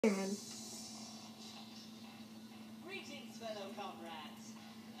him. Greetings, fellow comrades.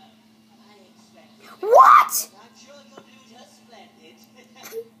 I expect What? I'm sure you'll do just splendid.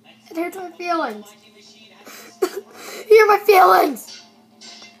 It hurts my feelings. Hear my feelings.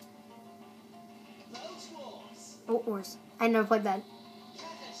 Boat Wars. I never played that.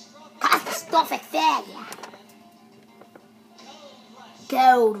 Catastrophic failure.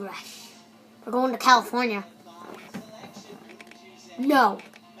 Gold Rush. We're going to California. No.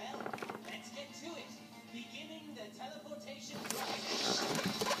 Let's get to it. Beginning the teleportation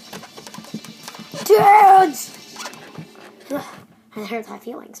Dudes! It hurts my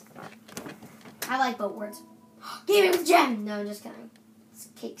feelings. I like Boat Wars. Give me the gem! No, just kidding. It's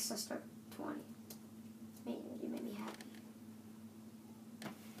Cake Sister 20. You made me happy.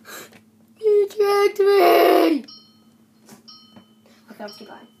 You tricked me! Okay, let's keep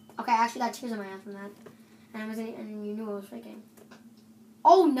going. Okay, I actually got tears in my eyes from that. And you knew I was faking.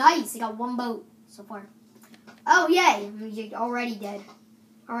 Oh, nice! I got one boat so far. Oh, yay! You're already dead.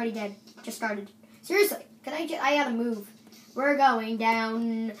 Already dead. Just started. Seriously, I gotta move. We're going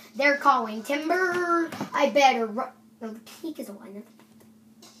down. They're calling timber. I better run. No, the cake is a one.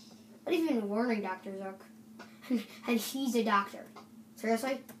 What even warning Dr. Zook? And he's a doctor.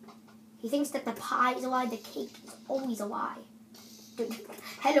 Seriously? He thinks that the pie is a lie, the cake is always a lie.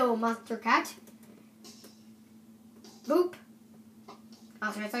 Hello, Monster Cat. Boop.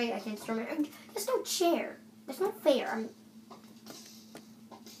 Oh, seriously? I can't storm it. There's no chair. There's no fair.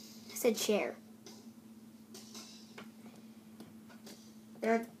 I said chair.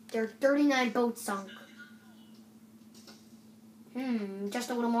 There are 39 boats sunk.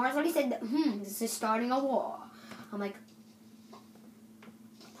 Just a little more. That's what he said. This is starting a war. I'm like,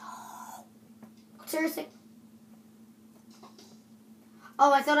 no. Seriously?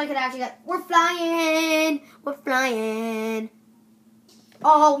 Oh, I thought I could actually get. We're flying. We're flying.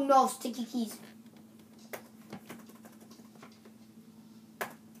 Oh no, sticky keys.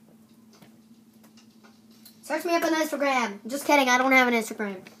 Search me up on Instagram. Just kidding, I don't have an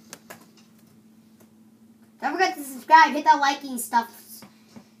Instagram. Don't forget to subscribe. Hit that liking stuff.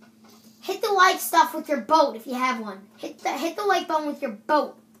 Hit the like stuff with your boat if you have one. Hit the like button with your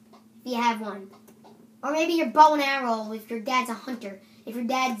boat if you have one. Or maybe your bow and arrow if your dad's a hunter. If your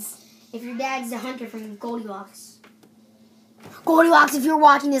dad's a hunter from Goldilocks. Goldilocks, if you're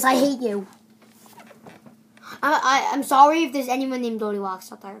watching this, I hate you. I'm sorry if there's anyone named Goldilocks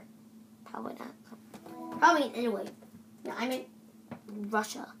out there. Probably not. Probably anyway. No, I mean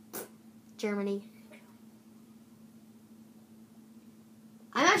Russia, Germany.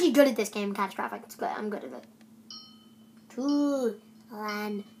 I'm actually good at this game, Catastrophic. It's good. I'm good at it. Cool.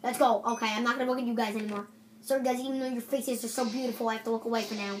 Let's go. Okay, I'm not gonna look at you guys anymore. Sorry, guys. Even though your faces are so beautiful, I have to look away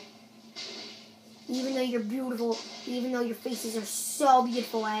for now. Even though you're beautiful, even though your faces are so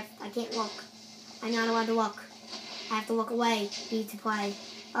beautiful, I can't look. I'm not allowed to look. I have to look away. Need to play.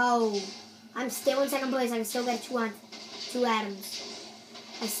 Oh, I'm still in second place. I can still get 2 atoms.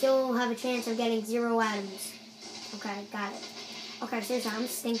 I still have a chance of getting 0 atoms. Okay, got it. Okay, seriously, I'm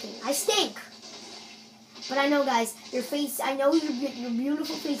stinking. I stink! But I know, guys, I know your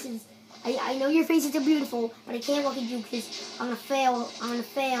beautiful faces. I know your faces are beautiful, but I can't look at you because I'm gonna fail. I'm gonna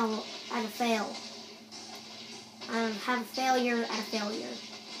fail at a fail. Have a failure at a failure.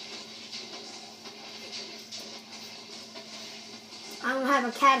 I'm gonna have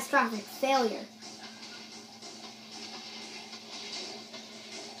a catastrophic failure.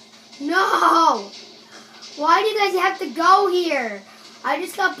 No! Why do you guys have to go here? I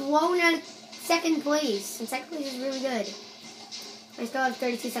just got blown out of second place. And second place is really good. I still have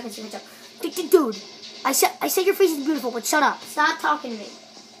 32 seconds to catch up. Dude, I said your face is beautiful, but shut up. Stop talking to me.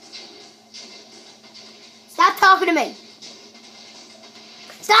 Stop talking to me.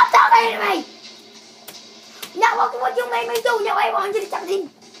 Stop talking to me. Now look at what you made me do. Now I want you to something.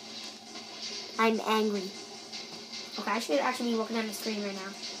 I'm angry. Okay, I should actually be looking at the screen right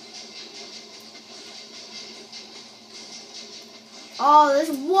now. Oh,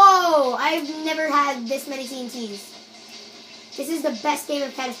 whoa! I've never had this many TNTs. This is the best game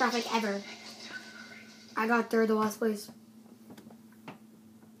of Catastrophic ever. I got third to last place.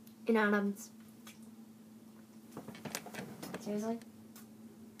 In atoms. Seriously?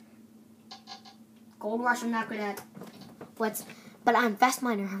 Gold Rush I'm not good at. But I'm Fast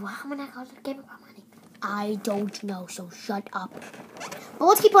Miner. How am I not good at game about money? I don't know, so shut up. Well,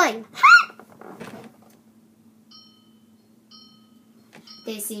 let's keep playing.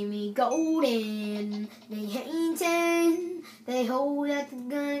 They see me golden, they hating, they hold at the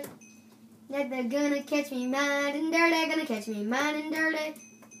gun, that they're gonna catch me mad and dirty, gonna catch me mad and dirty.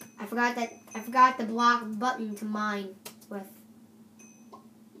 I forgot the block button to mine with.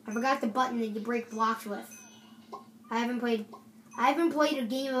 I forgot the button that you break blocks with. I haven't played a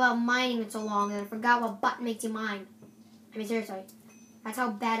game about mining in so long that I forgot what button makes you mine. I mean, seriously. That's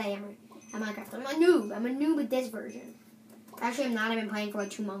how bad I am at Minecraft. I'm a noob. I'm a noob at this version. Actually, I'm not. I've been playing for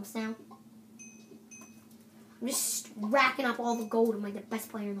like 2 months now. I'm just racking up all the gold. I'm like the best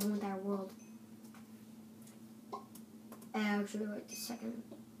player in the whole entire world. Actually, like the second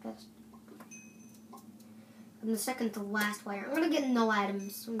best. I'm the second to last player. I'm gonna get no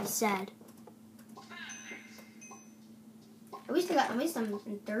items. I'm gonna be sad. At least I'm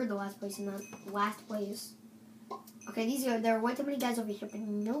in third to last place and not last place. Okay, there are way too many guys over here, but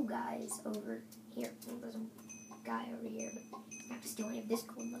no guys over here. Well, there's a guy over here, but I'm not steal any of this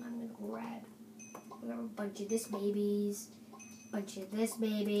gold, but I'm gonna grab. We got a bunch of this babies. Bunch of this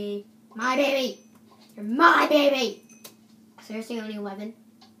baby. My baby! You're my baby! Seriously, only 11?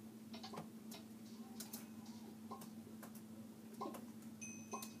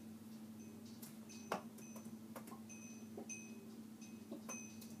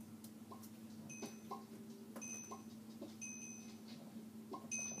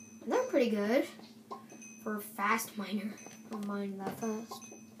 They're pretty good for a fast miner. I don't mind that fast.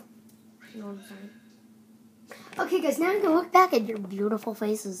 You know what I'm saying? Okay, guys, now I'm gonna look back at your beautiful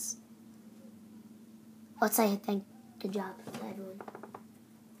faces. Let's say good job, everyone.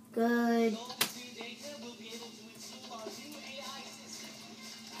 Good.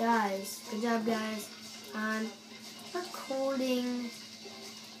 Guys, good job, guys. I'm recording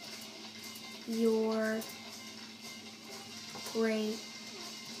your greatness.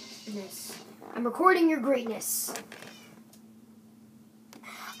 I'm recording your greatness.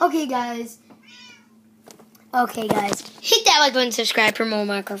 Okay, guys. Hit that like button, subscribe for more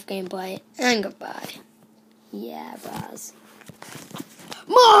Minecraft gameplay, and goodbye. Yeah, bros.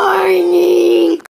 Mining!